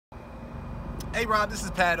Hey Rob, this is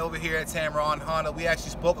Pat over here at Tameron Honda. We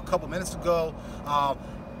actually spoke a couple minutes ago.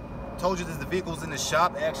 Told you that the vehicle's in the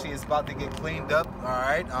shop. Actually, it's about to get cleaned up. All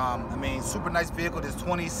right. I mean, super nice vehicle. This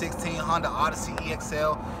 2016 Honda Odyssey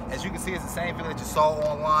EXL. As you can see, it's the same vehicle that you saw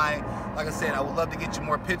online. Like I said, I would love to get you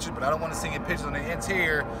more pictures, but I don't want to send you pictures on the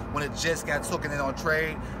interior when it just got taken in on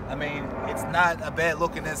trade. I mean, it's not a bad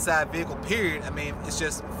looking inside vehicle, period. I mean, it's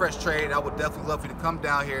just fresh trade. I would definitely love for you to come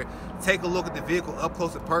down here, take a look at the vehicle up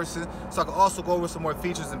close in person, so I can also go over some more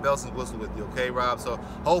features and bells and whistles with you, okay, Rob? So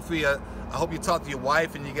hopefully, I hope you talk to your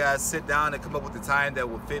wife and you guys sit down and come up with the time that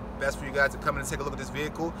will fit best for you guys to come in and take a look at this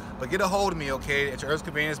vehicle. But get a hold of me, okay, at your earliest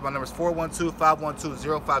convenience. My number is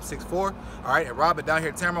 412-512-0564. All right, and Rob, down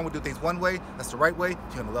here at Tameron, we do things one way. That's the right way.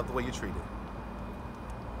 You're gonna love the way you're treated.